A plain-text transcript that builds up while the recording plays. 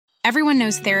Everyone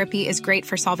knows therapy is great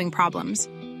for solving problems,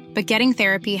 but getting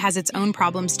therapy has its own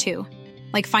problems too,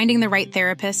 like finding the right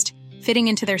therapist, fitting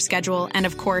into their schedule, and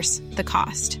of course, the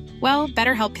cost. Well,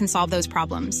 BetterHelp can solve those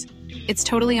problems. It's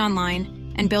totally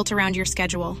online and built around your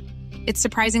schedule. It's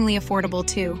surprisingly affordable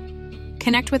too.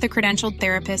 Connect with a credentialed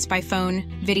therapist by phone,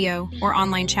 video, or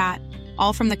online chat,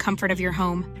 all from the comfort of your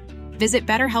home. Visit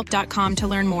BetterHelp.com to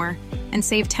learn more and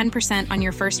save 10% on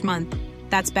your first month.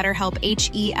 That's BetterHelp,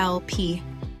 H-E-L-P.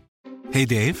 Hey,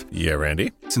 Dave. Yeah,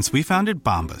 Randy. Since we founded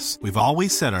Bombas, we've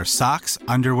always said our socks,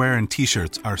 underwear, and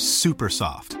T-shirts are super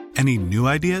soft. Any new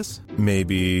ideas?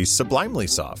 Maybe sublimely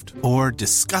soft. Or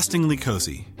disgustingly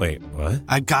cozy. Wait, what?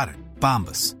 I got it.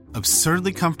 Bombas.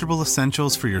 Absurdly comfortable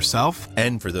essentials for yourself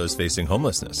and for those facing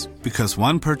homelessness. Because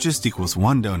one purchased equals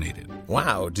one donated.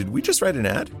 Wow, did we just write an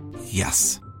ad?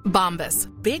 Yes. Bombas.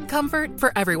 Big comfort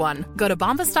for everyone. Go to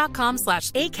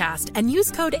bombas.com/ACAST and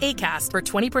use code ACAST for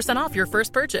 20% off your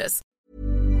first purchase.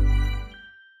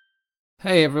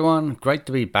 Hey everyone, great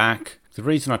to be back. The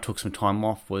reason I took some time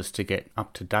off was to get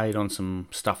up to date on some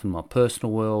stuff in my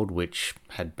personal world, which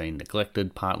had been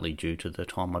neglected, partly due to the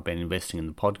time I've been investing in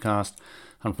the podcast.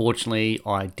 Unfortunately,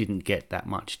 I didn't get that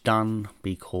much done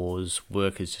because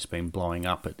work has just been blowing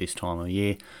up at this time of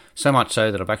year. So much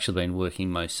so that I've actually been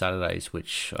working most Saturdays,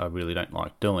 which I really don't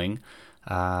like doing.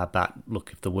 But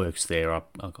look, if the work's there, I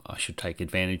should take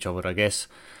advantage of it, I guess.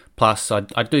 Plus,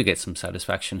 I do get some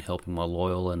satisfaction helping my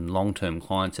loyal and long-term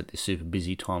clients at this super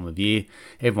busy time of year.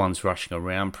 Everyone's rushing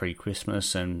around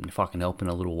pre-Christmas, and if I can help in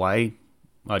a little way,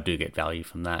 I do get value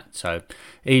from that. So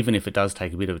even if it does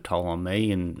take a bit of a toll on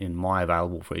me and in my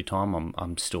available free time,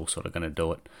 I'm still sort of going to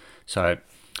do it. So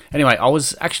anyway, I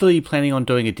was actually planning on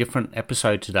doing a different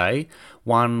episode today,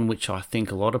 one which I think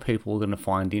a lot of people are going to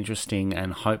find interesting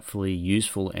and hopefully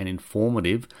useful and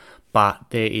informative. But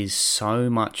there is so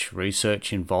much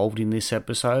research involved in this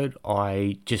episode,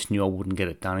 I just knew I wouldn't get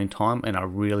it done in time, and I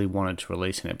really wanted to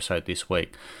release an episode this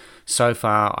week. So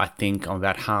far, I think I'm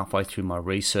about halfway through my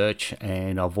research,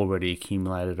 and I've already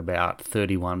accumulated about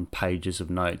 31 pages of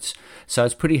notes. So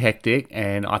it's pretty hectic,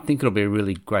 and I think it'll be a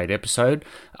really great episode.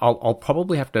 I'll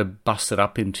probably have to bust it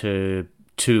up into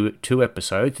two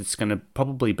episodes. It's going to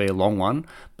probably be a long one,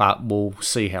 but we'll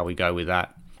see how we go with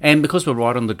that. And because we're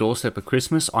right on the doorstep of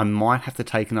Christmas, I might have to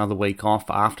take another week off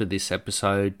after this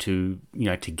episode to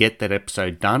get that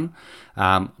episode done.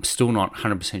 I'm still not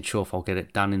 100% sure if I'll get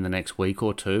it done in the next week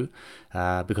or two,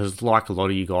 because like a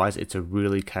lot of you guys, it's a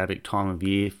really chaotic time of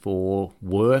year for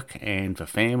work and for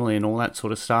family and all that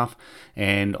sort of stuff.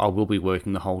 And I will be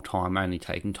working the whole time, only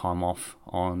taking time off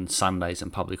on Sundays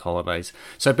and public holidays.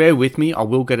 So bear with me, I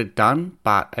will get it done,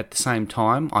 but at the same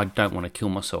time, I don't want to kill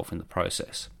myself in the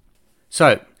process.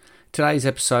 So, today's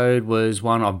episode was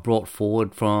one I've brought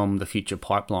forward from the Future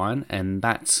Pipeline, and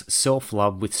that's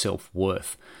Self-Love with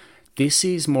Self-Worth. This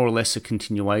is more or less a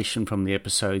continuation from the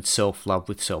episode Self-Love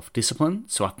with Self-Discipline,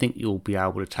 so I think you'll be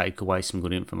able to take away some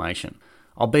good information.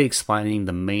 I'll be explaining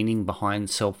the meaning behind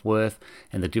self-worth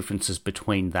and the differences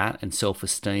between that and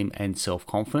self-esteem and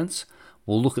self-confidence.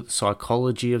 We'll look at the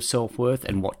psychology of self-worth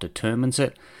and what determines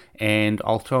it, and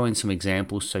I'll throw in some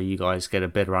examples so you guys get a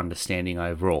better understanding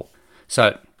overall.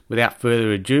 So, without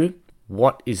further ado,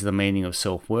 what is the meaning of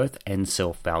self-worth and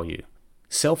self-value?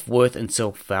 Self-worth and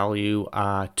self-value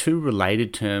are two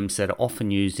related terms that are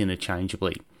often used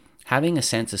interchangeably. Having a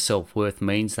sense of self-worth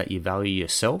means that you value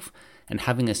yourself, and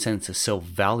having a sense of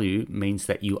self-value means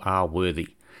that you are worthy.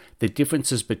 The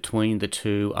differences between the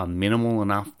two are minimal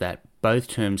enough that both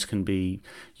terms can be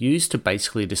used to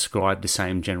basically describe the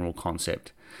same general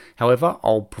concept. However,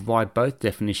 I'll provide both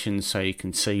definitions so you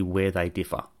can see where they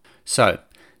differ. So,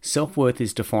 self-worth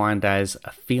is defined as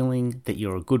a feeling that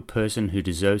you're a good person who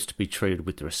deserves to be treated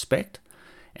with respect.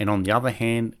 And on the other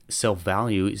hand,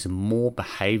 self-value is more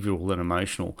behavioral than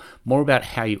emotional, more about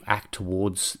how you act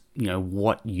towards,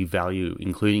 what you value,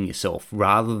 including yourself,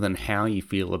 rather than how you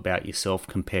feel about yourself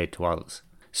compared to others.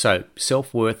 So,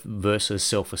 self-worth versus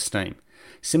self-esteem.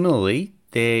 Similarly,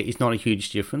 there is not a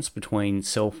huge difference between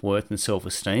self-worth and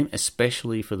self-esteem,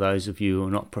 especially for those of you who are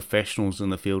not professionals in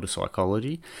the field of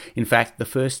psychology. In fact, the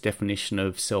first definition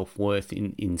of self-worth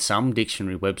in some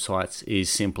dictionary websites is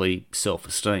simply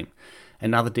self-esteem.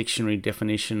 Another dictionary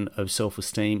definition of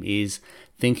self-esteem is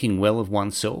thinking well of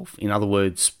oneself, in other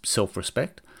words,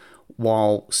 self-respect,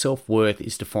 while self-worth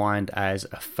is defined as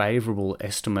a favourable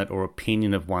estimate or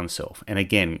opinion of oneself, and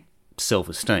again,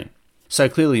 self-esteem. So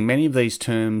clearly, many of these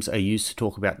terms are used to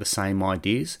talk about the same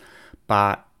ideas,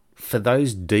 but for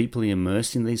those deeply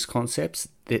immersed in these concepts,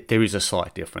 there is a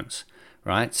slight difference,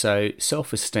 right? So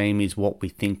self-esteem is what we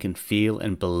think and feel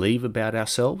and believe about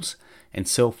ourselves, and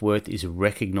self-worth is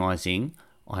recognizing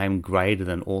I am greater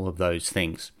than all of those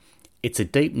things. It's a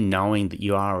deep knowing that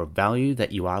you are of value,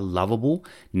 that you are lovable,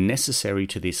 necessary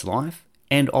to this life,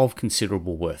 and of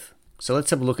considerable worth. So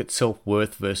let's have a look at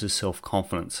self-worth versus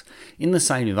self-confidence. In the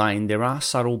same vein, there are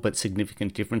subtle but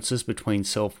significant differences between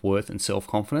self-worth and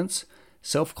self-confidence.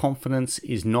 Self-confidence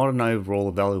is not an overall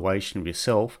evaluation of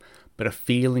yourself, but a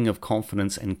feeling of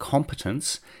confidence and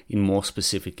competence in more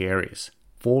specific areas.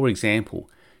 For example,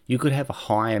 you could have a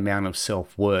high amount of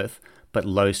self-worth, but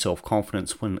low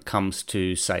self-confidence when it comes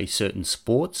to, say, certain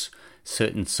sports,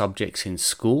 certain subjects in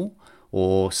school,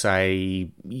 or say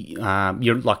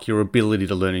your ability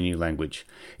to learn a new language.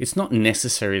 It's not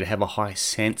necessary to have a high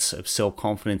sense of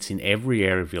self-confidence in every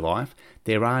area of your life.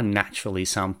 There are naturally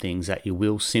some things that you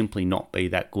will simply not be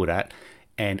that good at,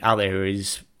 and other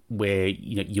areas where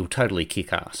you'll totally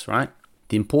kick ass, right?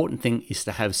 The important thing is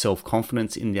to have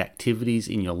self-confidence in the activities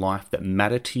in your life that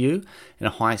matter to you and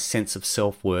a high sense of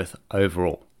self-worth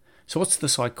overall. So what's the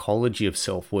psychology of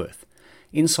self-worth?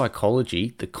 In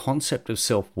psychology, the concept of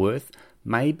self-worth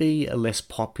may be a less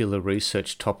popular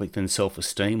research topic than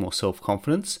self-esteem or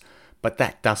self-confidence, but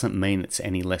that doesn't mean it's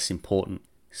any less important.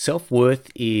 Self-worth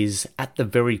is at the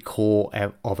very core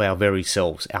of our very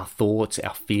selves. Our thoughts,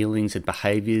 our feelings and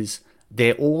behaviours,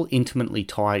 they're all intimately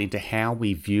tied into how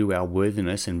we view our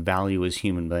worthiness and value as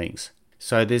human beings.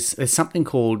 So there's something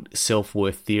called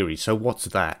self-worth theory. So what's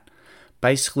that?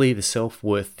 Basically, the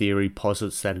self-worth theory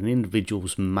posits that an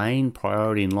individual's main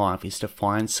priority in life is to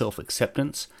find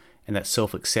self-acceptance, and that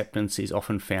self-acceptance is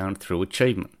often found through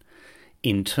achievement.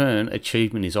 In turn,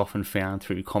 achievement is often found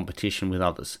through competition with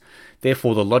others.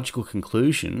 Therefore, the logical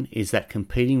conclusion is that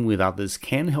competing with others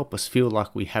can help us feel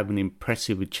like we have an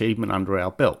impressive achievement under our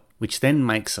belt, which then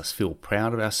makes us feel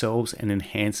proud of ourselves and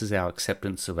enhances our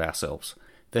acceptance of ourselves.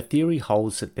 The theory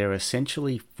holds that there are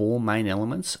essentially four main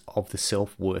elements of the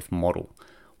self-worth model.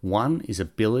 1 is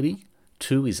ability,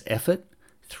 2 is effort,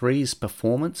 3 is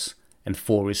performance, and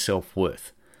 4 is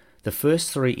self-worth. The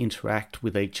first three interact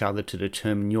with each other to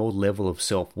determine your level of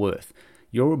self-worth.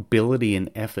 Your ability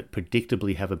and effort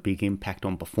predictably have a big impact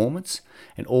on performance,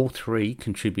 and all three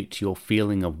contribute to your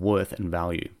feeling of worth and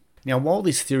value. Now, while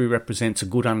this theory represents a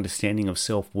good understanding of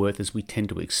self-worth as we tend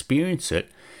to experience it,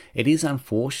 it is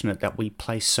unfortunate that we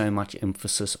place so much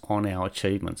emphasis on our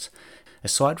achievements.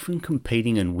 Aside from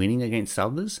competing and winning against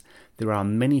others, there are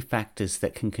many factors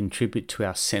that can contribute to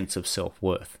our sense of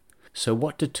self-worth. So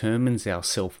what determines our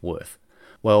self-worth?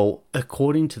 Well,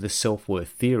 according to the self-worth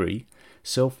theory,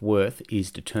 self-worth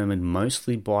is determined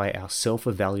mostly by our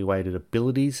self-evaluated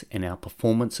abilities and our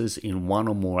performances in one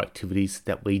or more activities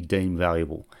that we deem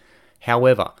valuable.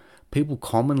 However, people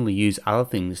commonly use other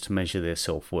things to measure their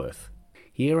self-worth.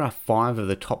 Here are 5 of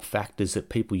the top factors that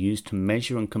people use to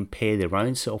measure and compare their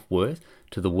own self-worth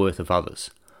to the worth of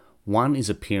others. 1 is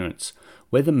appearance.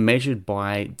 Whether measured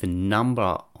by the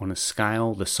number on a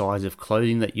scale, the size of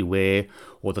clothing that you wear,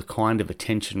 or the kind of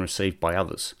attention received by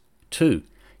others. 2,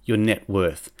 your net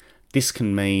worth. This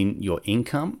can mean your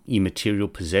income, your material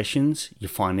possessions, your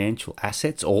financial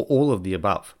assets, or all of the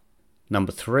above.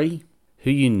 Number 3, who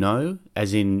you know,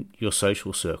 as in your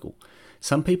social circle.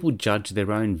 Some people judge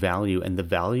their own value and the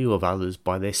value of others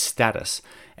by their status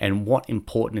and what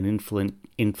important and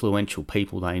influential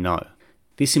people they know.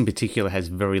 This in particular has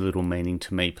very little meaning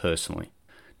to me personally.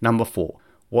 Number 4,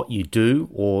 what you do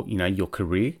or your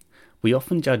career. We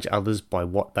often judge others by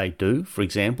what they do. For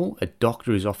example, a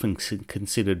doctor is often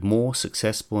considered more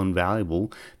successful and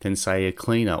valuable than, say, a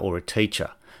cleaner or a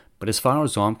teacher. But as far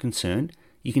as I'm concerned,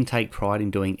 you can take pride in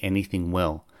doing anything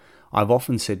well. I've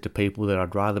often said to people that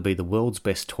I'd rather be the world's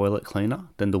best toilet cleaner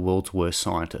than the world's worst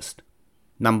scientist.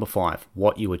 Number 5,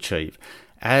 what you achieve.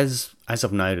 As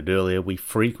I've noted earlier, we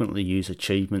frequently use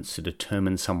achievements to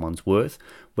determine someone's worth,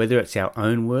 whether it's our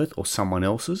own worth or someone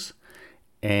else's.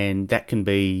 And that can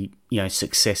be,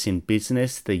 success in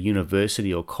business, the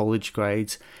university or college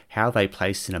grades, how they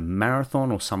placed in a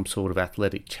marathon or some sort of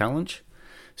athletic challenge.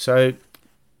 So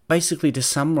basically, to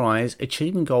summarize,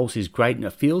 achieving goals is great and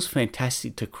it feels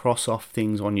fantastic to cross off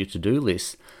things on your to-do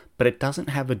list, but it doesn't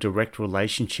have a direct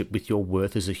relationship with your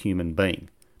worth as a human being.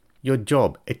 Your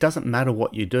job, it doesn't matter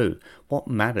what you do. What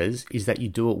matters is that you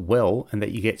do it well and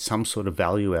that you get some sort of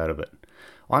value out of it.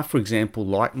 I, for example,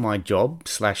 like my job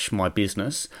 / my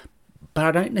business, but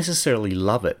I don't necessarily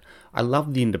love it. I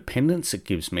love the independence it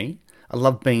gives me. I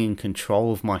love being in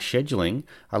control of my scheduling.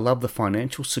 I love the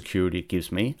financial security it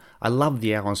gives me. I love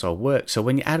the hours I work. So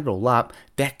when you add it all up,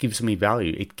 that gives me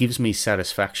value. It gives me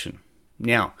satisfaction.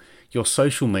 Now, your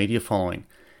social media following.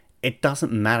 It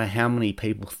doesn't matter how many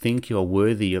people think you're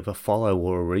worthy of a follow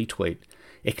or a retweet.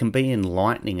 It can be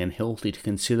enlightening and healthy to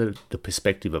consider the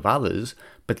perspective of others,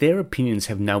 but their opinions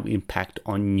have no impact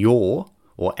on your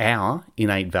or our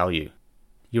innate value.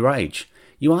 Your age.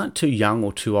 You aren't too young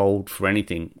or too old for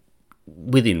anything,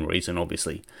 within reason,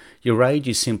 obviously. Your age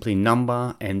is simply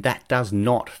number, and that does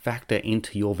not factor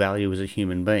into your value as a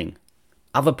human being.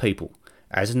 Other people.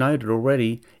 As noted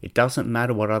already, it doesn't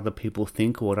matter what other people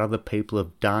think or what other people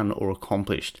have done or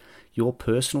accomplished. Your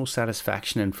personal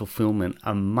satisfaction and fulfillment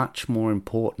are much more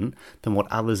important than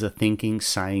what others are thinking,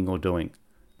 saying, or doing.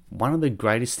 One of the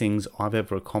greatest things I've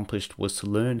ever accomplished was to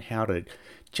learn how to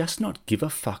just not give a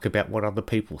fuck about what other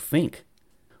people think.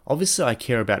 Obviously, I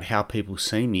care about how people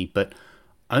see me, but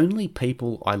only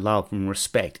people I love and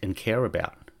respect and care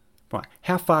about. Right,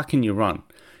 how far can you run?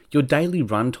 Your daily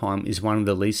run time is one of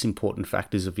the least important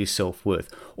factors of your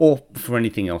self-worth, or for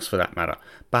anything else for that matter.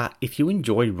 But if you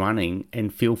enjoy running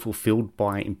and feel fulfilled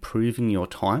by improving your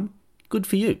time, good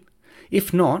for you.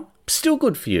 If not, still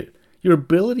good for you. Your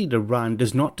ability to run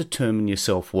does not determine your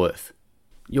self-worth.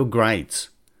 Your grades.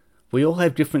 We all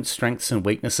have different strengths and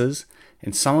weaknesses,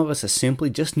 and some of us are simply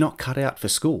just not cut out for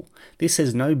school. This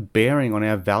has no bearing on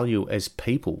our value as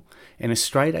people, and a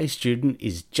straight A student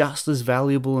is just as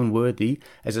valuable and worthy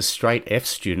as a straight F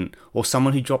student or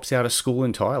someone who drops out of school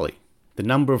entirely. The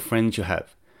number of friends you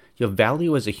have. Your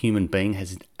value as a human being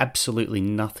has absolutely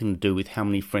nothing to do with how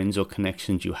many friends or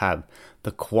connections you have.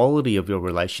 The quality of your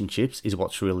relationships is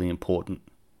what's really important.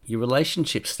 Your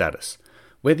relationship status.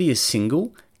 Whether you're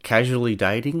single, casually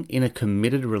dating, in a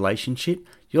committed relationship,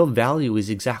 your value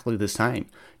is exactly the same.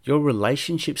 Your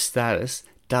relationship status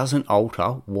doesn't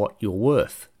alter what you're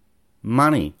worth.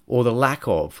 Money, or the lack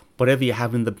of, whatever you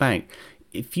have in the bank.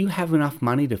 If you have enough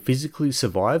money to physically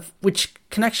survive, which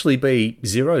can actually be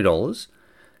 $0,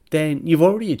 then you've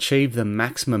already achieved the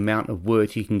maximum amount of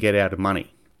worth you can get out of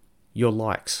money. Your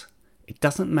likes. It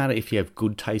doesn't matter if you have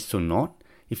good taste or not,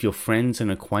 if your friends and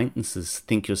acquaintances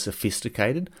think you're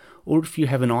sophisticated, or if you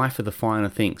have an eye for the finer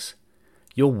things.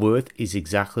 Your worth is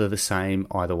exactly the same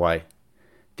either way.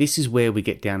 This is where we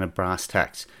get down to brass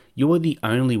tacks. You are the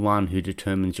only one who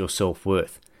determines your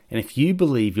self-worth. And if you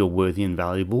believe you're worthy and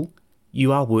valuable,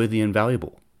 you are worthy and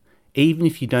valuable. Even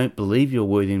if you don't believe you're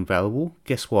worthy and valuable,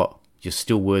 guess what? You're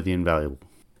still worthy and valuable.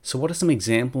 So what are some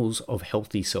examples of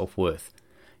healthy self-worth?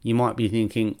 You might be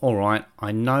thinking, all right,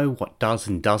 I know what does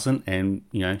and doesn't and,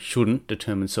 shouldn't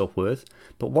determine self-worth,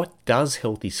 but what does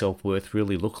healthy self-worth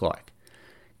really look like?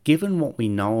 Given what we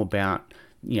know about,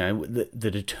 the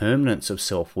determinants of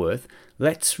self-worth,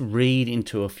 let's read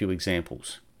into a few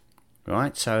examples,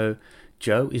 right? So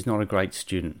Joe is not a great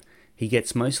student. He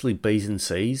gets mostly B's and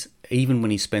C's, even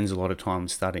when he spends a lot of time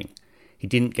studying. He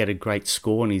didn't get a great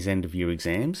score on his end-of-year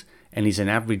exams, and he's an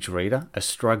average reader, a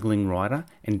struggling writer,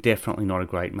 and definitely not a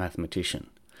great mathematician.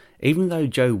 Even though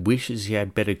Joe wishes he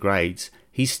had better grades,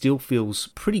 he still feels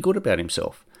pretty good about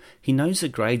himself. He knows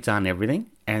that grades aren't everything,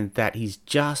 and that he's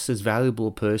just as valuable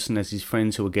a person as his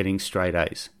friends who are getting straight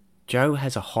A's. Joe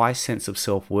has a high sense of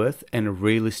self-worth and a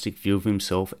realistic view of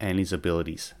himself and his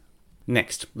abilities.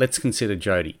 Next, let's consider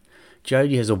Jody.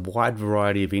 Jody has a wide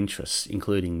variety of interests,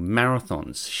 including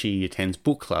marathons. She attends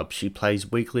book clubs, she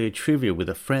plays weekly trivia with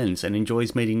her friends and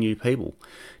enjoys meeting new people.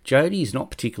 Jody is not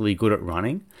particularly good at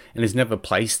running and has never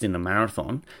placed in a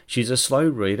marathon. She's a slow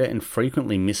reader and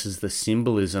frequently misses the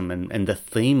symbolism and the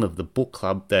theme of the book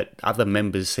club that other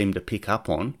members seem to pick up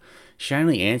on. She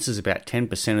only answers about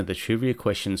 10% of the trivia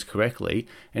questions correctly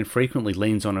and frequently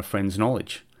leans on her friends'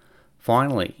 knowledge.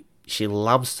 Finally, she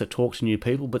loves to talk to new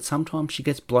people, but sometimes she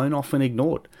gets blown off and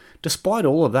ignored. Despite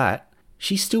all of that,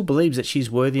 she still believes that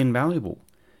she's worthy and valuable.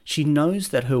 She knows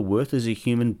that her worth as a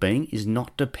human being is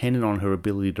not dependent on her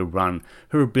ability to run,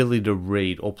 her ability to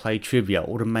read or play trivia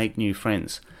or to make new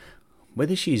friends.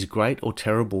 Whether she is great or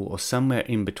terrible or somewhere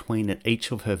in between at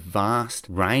each of her vast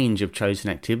range of chosen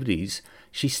activities,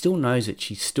 she still knows that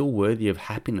she's still worthy of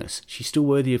happiness. She's still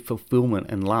worthy of fulfillment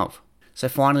and love. So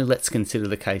finally, let's consider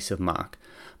the case of Mark.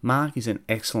 Mark is an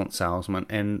excellent salesman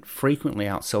and frequently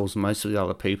outsells most of the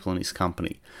other people in his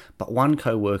company, but one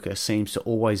co-worker seems to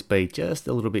always be just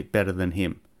a little bit better than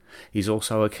him. He's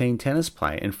also a keen tennis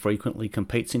player and frequently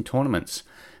competes in tournaments.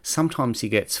 Sometimes he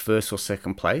gets first or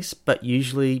second place, but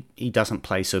usually he doesn't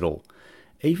place at all.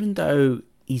 Even though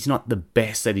he's not the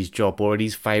best at his job or at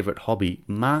his favourite hobby,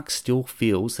 Mark still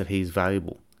feels that he's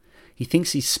valuable. He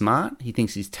thinks he's smart, he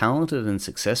thinks he's talented and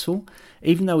successful,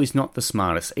 even though he's not the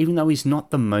smartest, even though he's not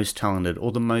the most talented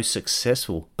or the most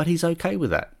successful, but he's okay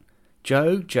with that.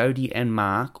 Joe, Jody and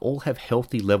Mark all have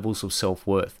healthy levels of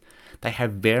self-worth. They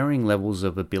have varying levels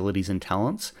of abilities and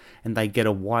talents, and they get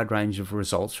a wide range of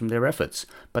results from their efforts,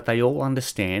 but they all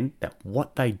understand that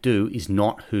what they do is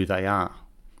not who they are.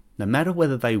 No matter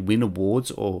whether they win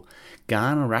awards or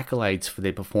garner accolades for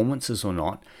their performances or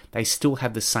not, they still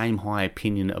have the same high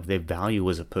opinion of their value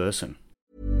as a person.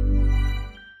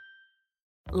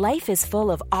 Life is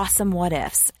full of awesome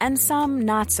what-ifs, and some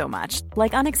not so much,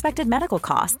 like unexpected medical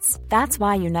costs. That's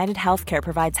why United Healthcare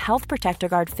provides Health Protector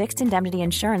Guard fixed indemnity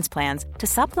insurance plans to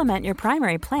supplement your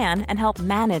primary plan and help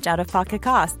manage out-of-pocket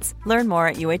costs. Learn more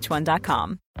at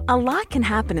UH1.com. A lot can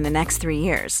happen in the next 3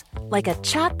 years. Like a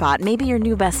chatbot may be your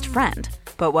new best friend.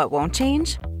 But what won't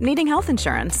change? Needing health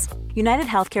insurance. United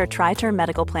Healthcare Tri-Term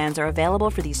Medical Plans are available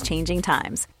for these changing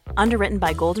times. Underwritten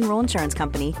by Golden Rule Insurance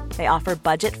Company, they offer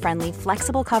budget-friendly,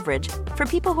 flexible coverage for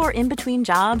people who are in between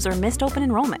jobs or missed open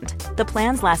enrollment. The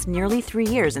plans last nearly 3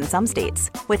 years in some states,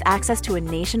 with access to a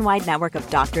nationwide network of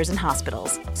doctors and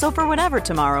hospitals. So for whatever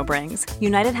tomorrow brings,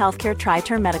 United Healthcare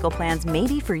Tri-Term Medical Plans may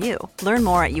be for you. Learn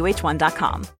more at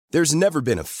UH1.com. There's never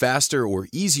been a faster or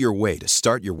easier way to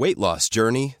start your weight loss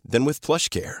journey than with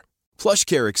PlushCare.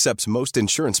 PlushCare accepts most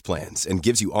insurance plans and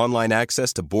gives you online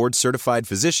access to board-certified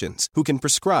physicians who can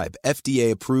prescribe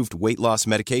FDA-approved weight loss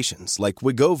medications like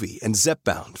Wegovy and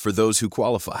Zepbound for those who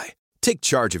qualify. Take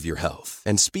charge of your health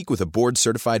and speak with a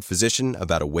board-certified physician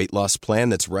about a weight loss plan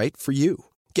that's right for you.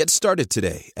 Get started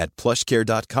today at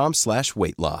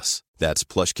plushcare.com/weight loss. That's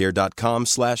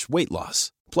plushcare.com/weight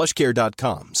loss.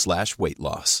 plushcare.com/weight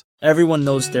loss. Everyone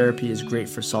knows therapy is great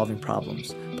for solving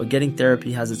problems, but getting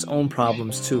therapy has its own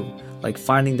problems too, like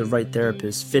finding the right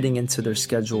therapist, fitting into their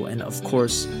schedule, and of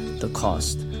course, the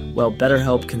cost. Well,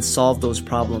 BetterHelp can solve those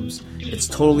problems. It's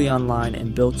totally online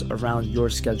and built around your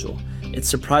schedule. It's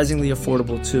surprisingly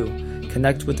affordable too.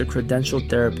 Connect with a credentialed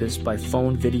therapist by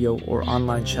phone, video, or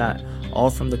online chat,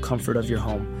 all from the comfort of your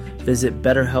home. Visit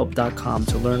BetterHelp.com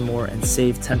to learn more and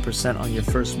save 10% on your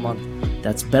first month.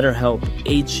 That's BetterHelp,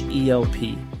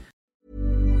 H-E-L-P.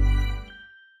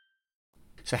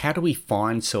 So how do we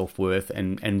find self-worth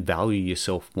and value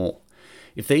yourself more?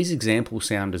 If these examples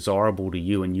sound desirable to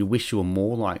you and you wish you were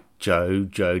more like Joe,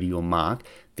 Jody, or Mark,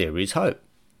 there is hope.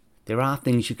 There are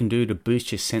things you can do to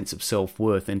boost your sense of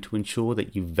self-worth and to ensure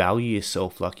that you value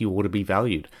yourself like you ought to be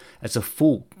valued, as a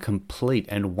full, complete,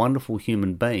 and wonderful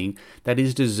human being that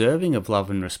is deserving of love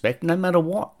and respect no matter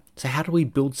what. So how do we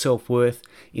build self-worth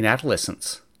in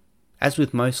adolescence? As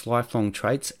with most lifelong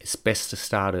traits, it's best to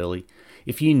start early.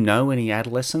 If you know any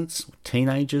adolescents,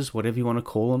 teenagers, whatever you want to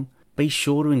call them, be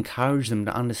sure to encourage them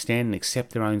to understand and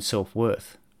accept their own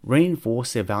self-worth.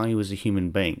 Reinforce their value as a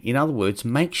human being. In other words,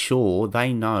 make sure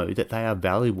they know that they are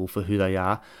valuable for who they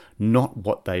are, not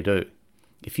what they do.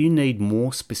 If you need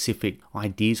more specific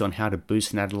ideas on how to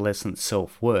boost an adolescent's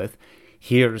self-worth,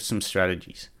 here are some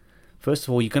strategies. First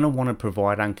of all, you're going to want to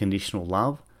provide unconditional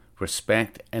love,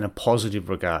 respect, and a positive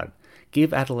regard.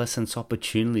 Give adolescents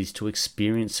opportunities to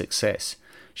experience success.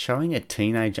 Showing a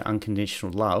teenager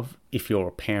unconditional love, if you're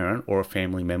a parent or a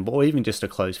family member or even just a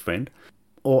close friend,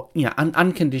 or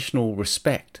unconditional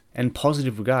respect and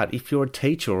positive regard if you're a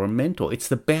teacher or a mentor, it's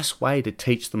the best way to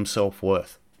teach them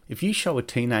self-worth. If you show a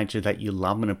teenager that you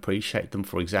love and appreciate them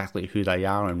for exactly who they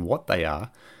are and what they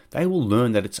are, they will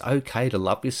learn that it's okay to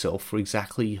love yourself for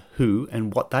exactly who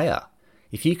and what they are.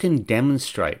 If you can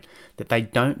demonstrate that they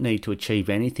don't need to achieve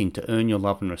anything to earn your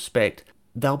love and respect,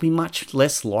 they'll be much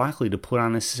less likely to put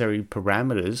unnecessary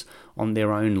parameters on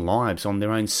their own lives, on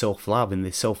their own self-love and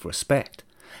their self-respect.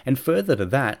 And further to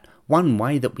that, one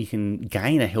way that we can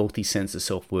gain a healthy sense of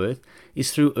self-worth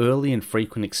is through early and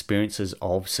frequent experiences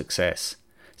of success.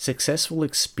 Successful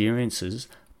experiences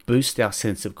boost our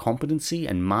sense of competency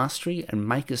and mastery and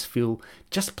make us feel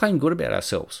just plain good about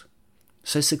ourselves.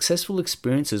 So successful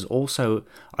experiences also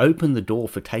open the door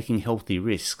for taking healthy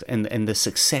risks, and the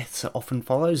success often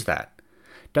follows that.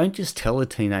 Don't just tell a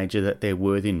teenager that they're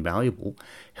worthy and valuable.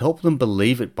 Help them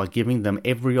believe it by giving them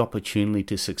every opportunity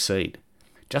to succeed.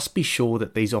 Just be sure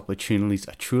that these opportunities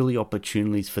are truly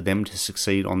opportunities for them to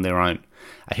succeed on their own.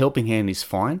 A helping hand is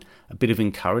fine, a bit of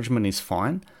encouragement is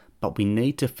fine, but we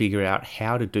need to figure out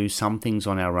how to do some things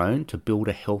on our own to build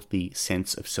a healthy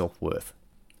sense of self-worth.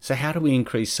 So how do we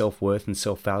increase self-worth and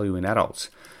self-value in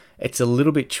adults? It's a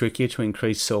little bit trickier to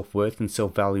increase self-worth and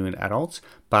self-value in adults,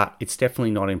 but it's definitely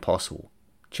not impossible.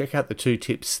 Check out the 2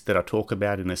 tips that I talk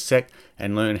about in a sec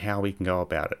and learn how we can go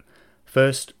about it.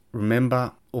 First,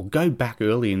 remember or go back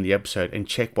early in the episode and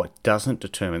check what doesn't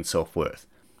determine self-worth.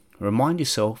 Remind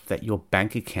yourself that your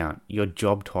bank account, your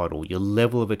job title, your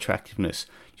level of attractiveness,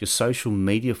 your social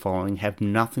media following have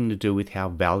nothing to do with how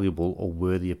valuable or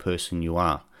worthy a person you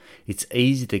are. It's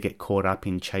easy to get caught up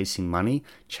in chasing money,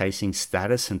 chasing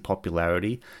status and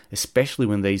popularity, especially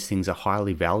when these things are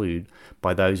highly valued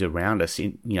by those around us,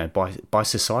 by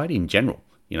society in general,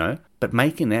 But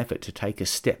make an effort to take a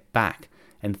step back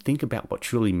and think about what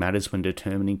truly matters when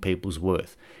determining people's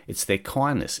worth. It's their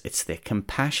kindness, it's their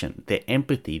compassion, their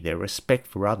empathy, their respect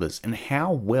for others, and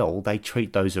how well they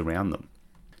treat those around them.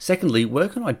 Secondly,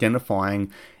 work on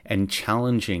identifying and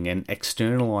challenging and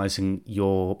externalizing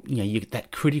that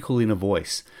critical inner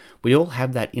voice. We all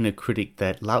have that inner critic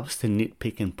that loves to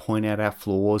nitpick and point out our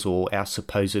flaws or our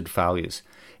supposed failures.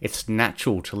 It's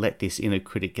natural to let this inner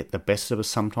critic get the best of us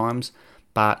sometimes,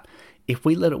 but if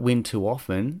we let it win too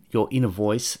often, your inner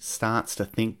voice starts to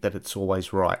think that it's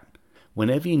always right.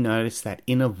 Whenever you notice that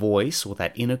inner voice or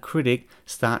that inner critic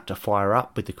start to fire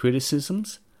up with the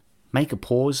criticisms, make a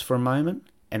pause for a moment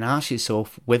and ask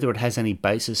yourself whether it has any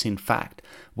basis in fact,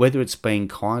 whether it's being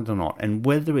kind or not, and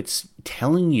whether it's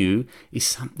telling you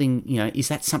is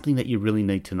that something that you really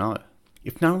need to know.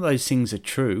 If none of those things are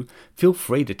true, feel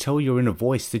free to tell your inner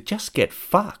voice to just get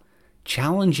fucked.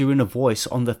 Challenge your inner voice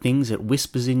on the things it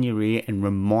whispers in your ear and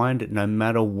remind it no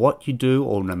matter what you do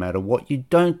or no matter what you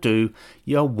don't do,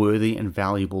 you're worthy and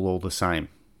valuable all the same.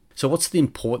 So what's the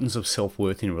importance of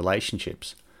self-worth in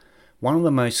relationships? One of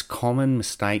the most common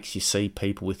mistakes you see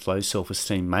people with low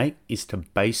self-esteem make is to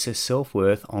base their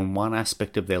self-worth on one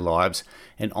aspect of their lives,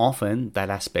 and often that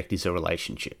aspect is a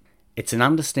relationship. It's an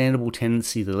understandable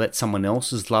tendency to let someone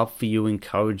else's love for you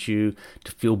encourage you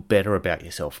to feel better about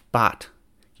yourself, but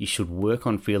you should work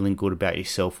on feeling good about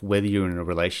yourself whether you're in a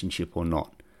relationship or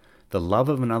not. The love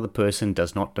of another person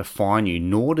does not define you,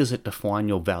 nor does it define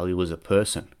your value as a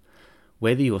person.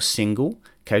 Whether you're single,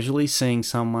 casually seeing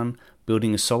someone,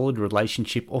 building a solid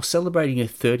relationship, or celebrating your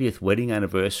 30th wedding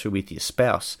anniversary with your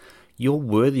spouse, you're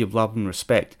worthy of love and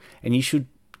respect, and you should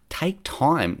take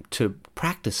time to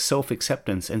practice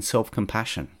self-acceptance and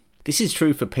self-compassion. This is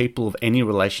true for people of any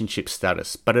relationship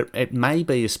status, but it may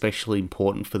be especially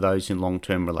important for those in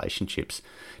long-term relationships.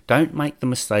 Don't make the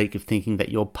mistake of thinking that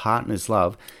your partner's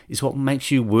love is what makes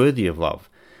you worthy of love.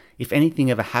 If anything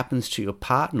ever happens to your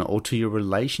partner or to your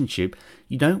relationship,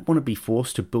 you don't want to be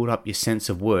forced to build up your sense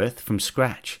of worth from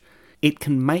scratch. It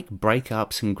can make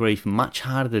breakups and grief much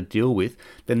harder to deal with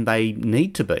than they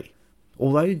need to be.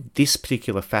 Although this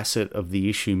particular facet of the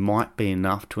issue might be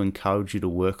enough to encourage you to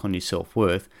work on your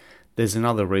self-worth, there's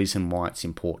another reason why it's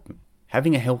important.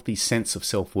 Having a healthy sense of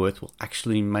self-worth will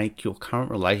actually make your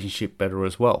current relationship better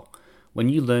as well. When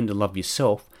you learn to love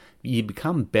yourself, you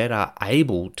become better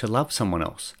able to love someone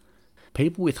else.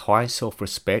 People with high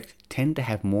self-respect tend to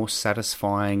have more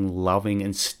satisfying, loving,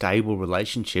 and stable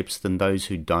relationships than those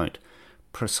who don't,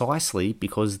 precisely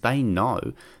because they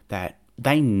know that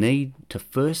they need to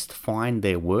first find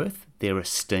their worth, their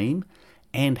esteem,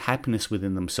 and happiness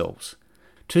within themselves.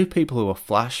 Two people who are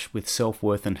flush with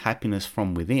self-worth and happiness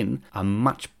from within are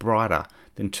much brighter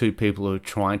than two people who are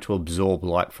trying to absorb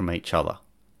light from each other.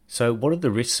 So what are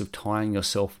the risks of tying your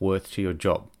self-worth to your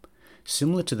job?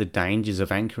 Similar to the dangers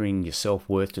of anchoring your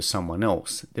self-worth to someone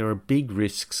else, there are big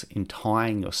risks in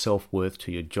tying your self-worth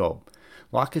to your job.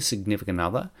 Like a significant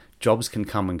other, jobs can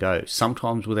come and go,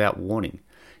 sometimes without warning.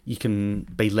 You can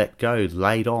be let go,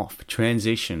 laid off,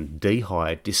 transitioned,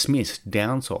 dehired, dismissed,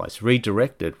 downsized,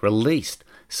 redirected, released,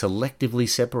 selectively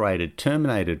separated,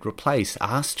 terminated, replaced,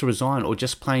 asked to resign, or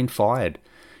just plain fired.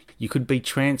 You could be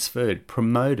transferred,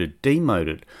 promoted,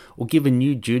 demoted, or given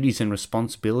new duties and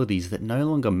responsibilities that no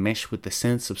longer mesh with the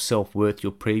sense of self-worth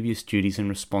your previous duties and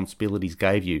responsibilities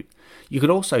gave you. You could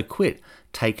also quit,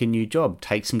 take a new job,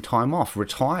 take some time off,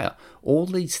 retire. All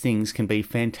these things can be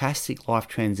fantastic life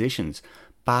transitions,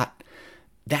 but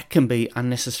that can be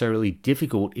unnecessarily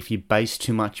difficult if you base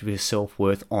too much of your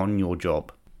self-worth on your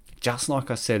job. Just like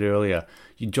I said earlier,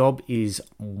 your job is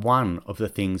one of the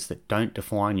things that don't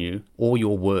define you or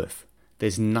your worth.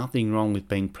 There's nothing wrong with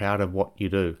being proud of what you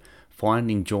do,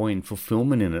 finding joy and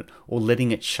fulfillment in it, or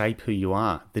letting it shape who you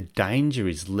are. The danger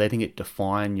is letting it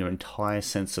define your entire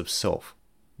sense of self.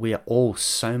 We are all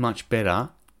so much better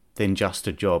than just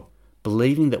a job.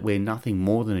 Believing that we're nothing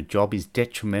more than a job is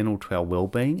detrimental to our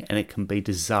well-being, and it can be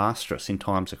disastrous in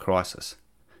times of crisis.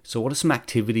 So what are some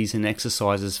activities and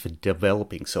exercises for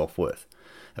developing self-worth?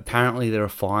 Apparently there are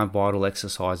 5 vital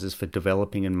exercises for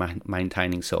developing and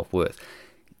maintaining self-worth.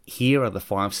 Here are the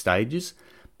 5 stages,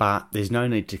 but there's no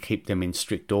need to keep them in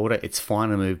strict order. It's fine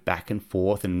to move back and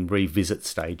forth and revisit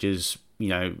stages,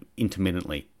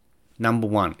 intermittently. Number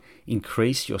 1,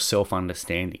 increase your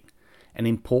self-understanding. An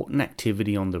important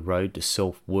activity on the road to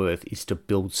self-worth is to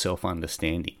build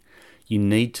self-understanding. You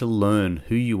need to learn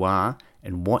who you are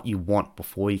and what you want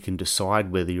before you can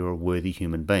decide whether you're a worthy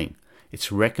human being.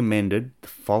 It's recommended the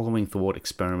following thought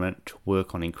experiment to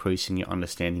work on increasing your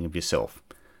understanding of yourself.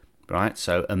 right?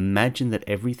 So imagine that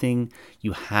everything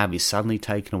you have is suddenly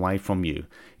taken away from you.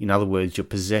 In other words, your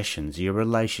possessions, your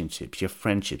relationships, your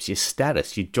friendships, your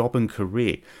status, your job and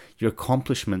career, your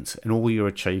accomplishments, and all your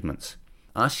achievements.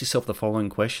 Ask yourself the following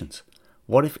questions.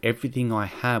 What if everything I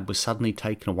had was suddenly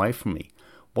taken away from me?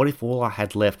 What if all I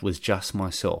had left was just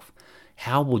myself?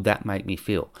 How would that make me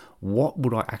feel? What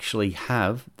would I actually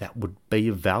have that would be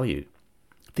of value?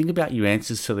 Think about your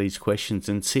answers to these questions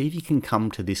and see if you can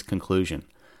come to this conclusion.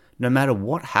 No matter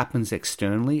what happens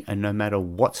externally and no matter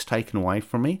what's taken away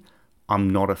from me, I'm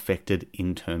not affected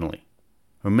internally.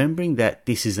 Remembering that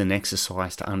this is an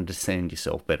exercise to understand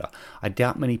yourself better. I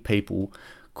doubt many people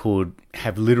could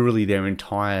have literally their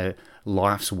entire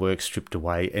life's work stripped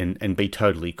away and be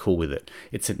totally cool with it.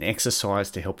 It's an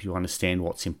exercise to help you understand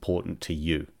what's important to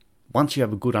you. Once you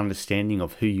have a good understanding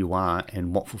of who you are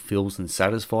and what fulfills and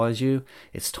satisfies you,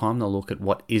 it's time to look at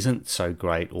what isn't so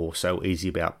great or so easy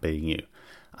about being you.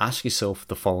 Ask yourself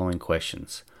the following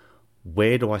questions.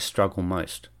 Where do I struggle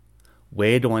most?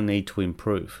 Where do I need to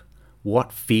improve?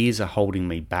 What fears are holding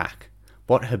me back?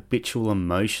 What habitual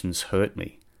emotions hurt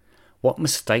me? What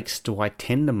mistakes do I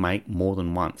tend to make more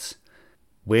than once?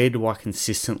 Where do I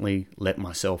consistently let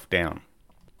myself down?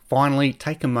 Finally,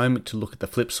 take a moment to look at the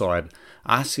flip side.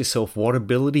 Ask yourself, what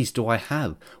abilities do I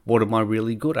have? What am I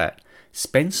really good at?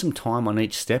 Spend some time on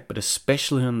each step, but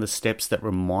especially on the steps that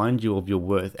remind you of your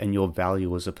worth and your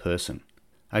value as a person.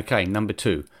 Okay, number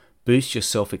 2, boost your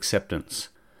self-acceptance.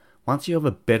 Once you have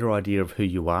a better idea of who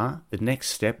you are, the next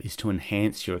step is to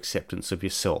enhance your acceptance of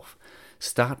yourself.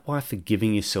 Start by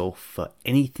forgiving yourself for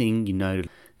anything you know.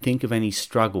 Think of any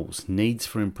struggles, needs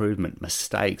for improvement,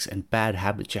 mistakes, and bad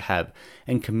habits you have,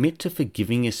 and commit to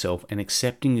forgiving yourself and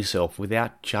accepting yourself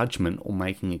without judgment or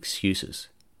making excuses.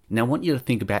 Now I want you to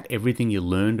think about everything you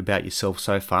learned about yourself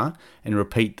so far and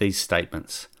repeat these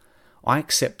statements. I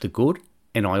accept the good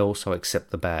and I also accept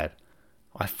the bad.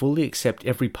 I fully accept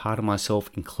every part of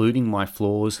myself, including my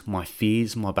flaws, my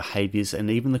fears, my behaviors, and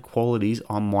even the qualities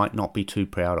I might not be too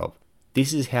proud of.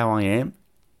 This is how I am,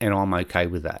 and I'm okay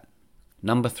with that.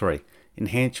 Number 3,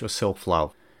 enhance your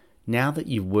self-love. Now that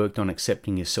you've worked on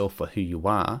accepting yourself for who you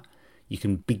are, you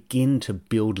can begin to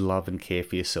build love and care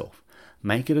for yourself.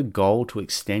 Make it a goal to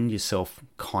extend yourself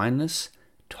kindness,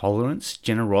 tolerance,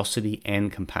 generosity,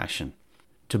 and compassion.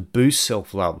 To boost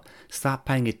self-love, start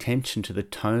paying attention to the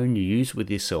tone you use with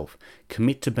yourself.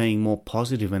 Commit to being more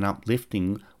positive and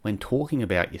uplifting when talking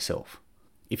about yourself.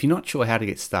 If you're not sure how to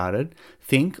get started,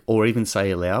 think or even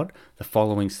say aloud the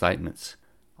following statements.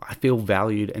 I feel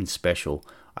valued and special.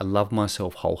 I love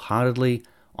myself wholeheartedly.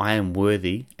 I am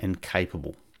worthy and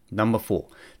capable. Number 4,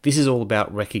 this is all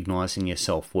about recognizing your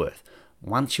self-worth.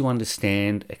 Once you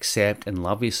understand, accept, and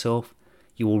love yourself,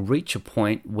 you will reach a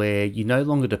point where you no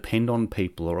longer depend on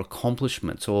people or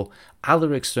accomplishments or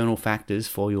other external factors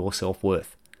for your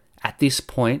self-worth. At this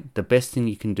point, the best thing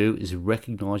you can do is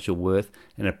recognize your worth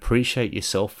and appreciate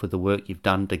yourself for the work you've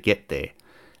done to get there,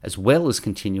 as well as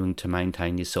continuing to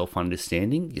maintain your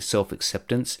self-understanding, your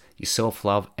self-acceptance, your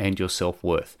self-love, and your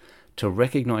self-worth. To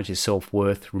recognize your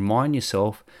self-worth, remind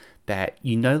yourself that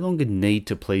you no longer need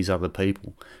to please other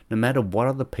people. No matter what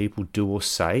other people do or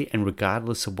say, and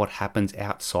regardless of what happens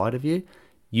outside of you,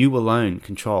 you alone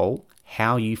control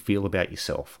how you feel about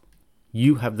yourself.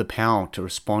 You have the power to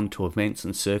respond to events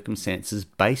and circumstances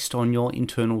based on your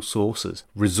internal sources,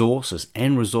 resources,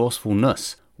 and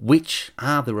resourcefulness, which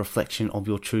are the reflection of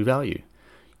your true value.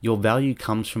 Your value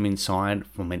comes from inside,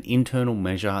 from an internal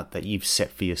measure that you've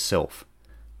set for yourself,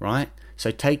 right? So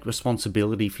take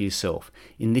responsibility for yourself.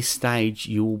 In this stage,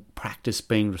 you'll practice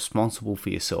being responsible for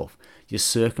yourself, your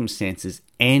circumstances,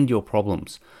 and your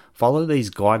problems. Follow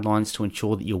these guidelines to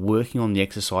ensure that you're working on the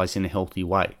exercise in a healthy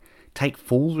way. Take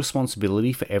full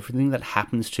responsibility for everything that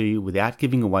happens to you without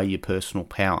giving away your personal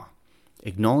power.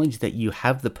 Acknowledge that you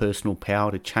have the personal power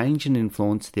to change and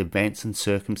influence the events and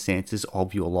circumstances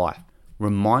of your life.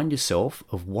 Remind yourself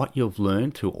of what you've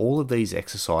learned through all of these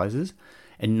exercises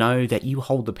and know that you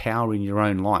hold the power in your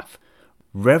own life.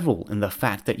 Revel in the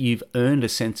fact that you've earned a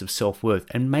sense of self-worth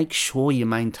and make sure you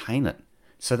maintain it.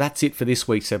 So that's it for this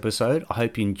week's episode. I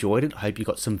hope you enjoyed it. I hope you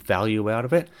got some value out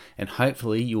of it. And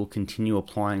hopefully you will continue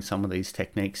applying some of these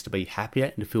techniques to be happier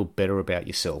and to feel better about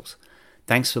yourselves.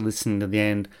 Thanks for listening to the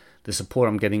end. The support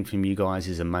I'm getting from you guys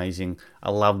is amazing.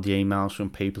 I love the emails from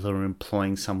people who are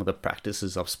employing some of the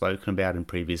practices I've spoken about in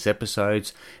previous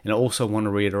episodes. And I also want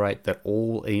to reiterate that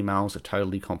all emails are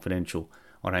totally confidential.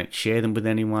 I don't share them with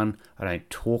anyone. I don't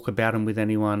talk about them with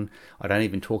anyone. I don't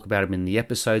even talk about them in the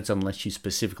episodes unless you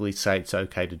specifically say it's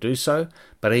okay to do so.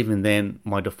 But even then,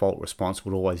 my default response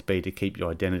would always be to keep your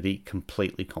identity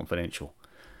completely confidential.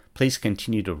 Please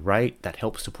continue to rate. That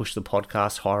helps to push the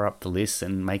podcast higher up the list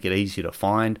and make it easier to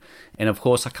find. And of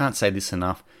course, I can't say this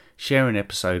enough, share an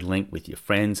episode link with your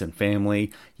friends and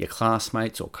family, your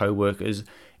classmates or co-workers,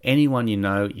 anyone you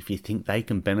know if you think they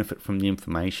can benefit from the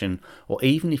information, or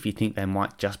even if you think they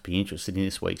might just be interested in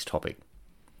this week's topic.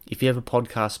 If you have a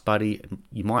podcast buddy,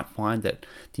 you might find that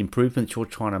the improvements you're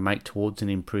trying to make towards an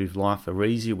improved life are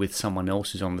easier with someone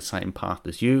else who's on the same path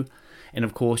as you. And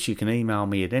of course, you can email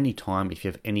me at any time if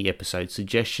you have any episode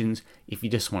suggestions, if you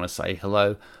just want to say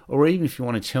hello, or even if you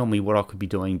want to tell me what I could be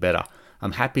doing better.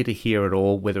 I'm happy to hear it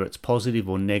all, whether it's positive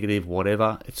or negative,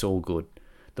 whatever, it's all good.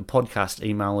 The podcast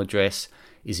email address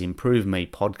is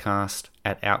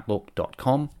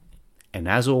improvemepodcast@outlook.com. And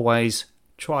as always,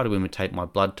 try to imitate my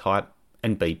blood type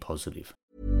and be positive.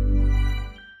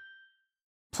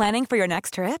 Planning for your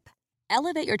next trip?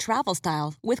 Elevate your travel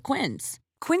style with Quince.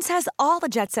 Quince has all the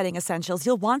jet-setting essentials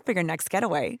you'll want for your next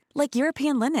getaway, like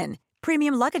European linen,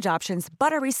 premium luggage options,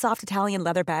 buttery soft Italian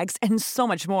leather bags, and so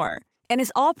much more. And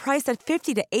is all priced at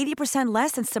 50 to 80%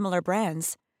 less than similar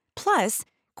brands. Plus,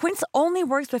 Quince only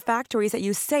works with factories that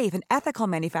use safe and ethical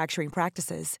manufacturing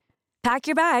practices. Pack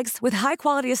your bags with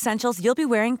high-quality essentials you'll be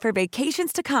wearing for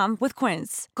vacations to come with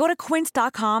Quince. Go to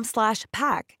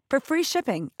quince.com/pack for free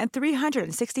shipping and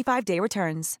 365-day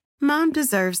returns. Mom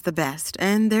deserves the best,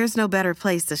 and there's no better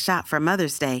place to shop for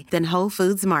Mother's Day than Whole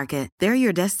Foods Market. They're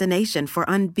your destination for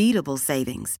unbeatable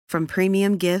savings, from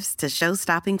premium gifts to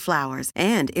show-stopping flowers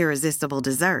and irresistible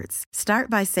desserts. Start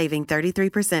by saving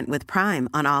 33% with Prime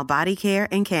on all body care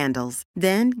and candles.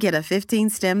 Then get a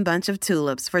 15-stem bunch of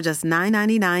tulips for just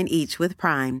 $9.99 each with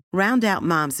Prime. Round out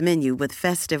Mom's menu with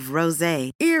festive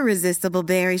rosé, irresistible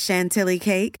berry chantilly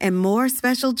cake, and more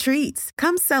special treats.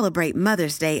 Come celebrate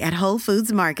Mother's Day at Whole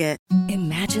Foods Market.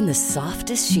 Imagine the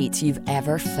softest sheets you've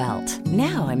ever felt.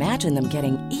 Now imagine them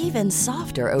getting even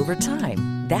softer over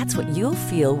time. That's what you'll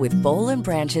feel with Boll &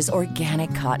 Branch's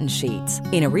organic cotton sheets.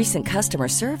 In a recent customer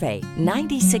survey,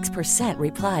 96%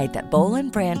 replied that Boll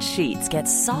 & Branch sheets get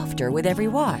softer with every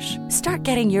wash. Start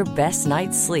getting your best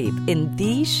night's sleep in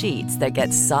these sheets that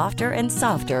get softer and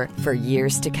softer for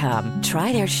years to come.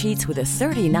 Try their sheets with a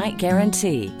 30-night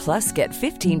guarantee. Plus, get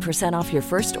 15% off your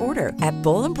first order at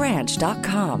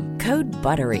bollandbranch.com. Code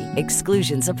BUTTERY.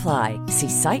 Exclusions apply. See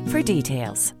site for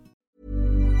details.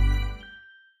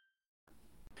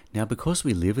 Now, because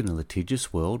we live in a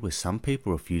litigious world where some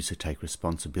people refuse to take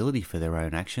responsibility for their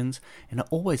own actions and are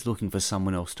always looking for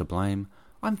someone else to blame,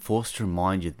 I'm forced to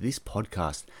remind you that this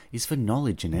podcast is for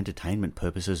knowledge and entertainment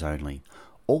purposes only.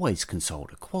 Always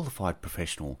consult a qualified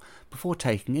professional before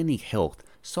taking any health,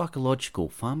 psychological,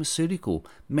 pharmaceutical,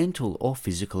 mental or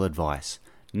physical advice.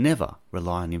 Never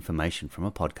rely on information from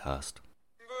a podcast.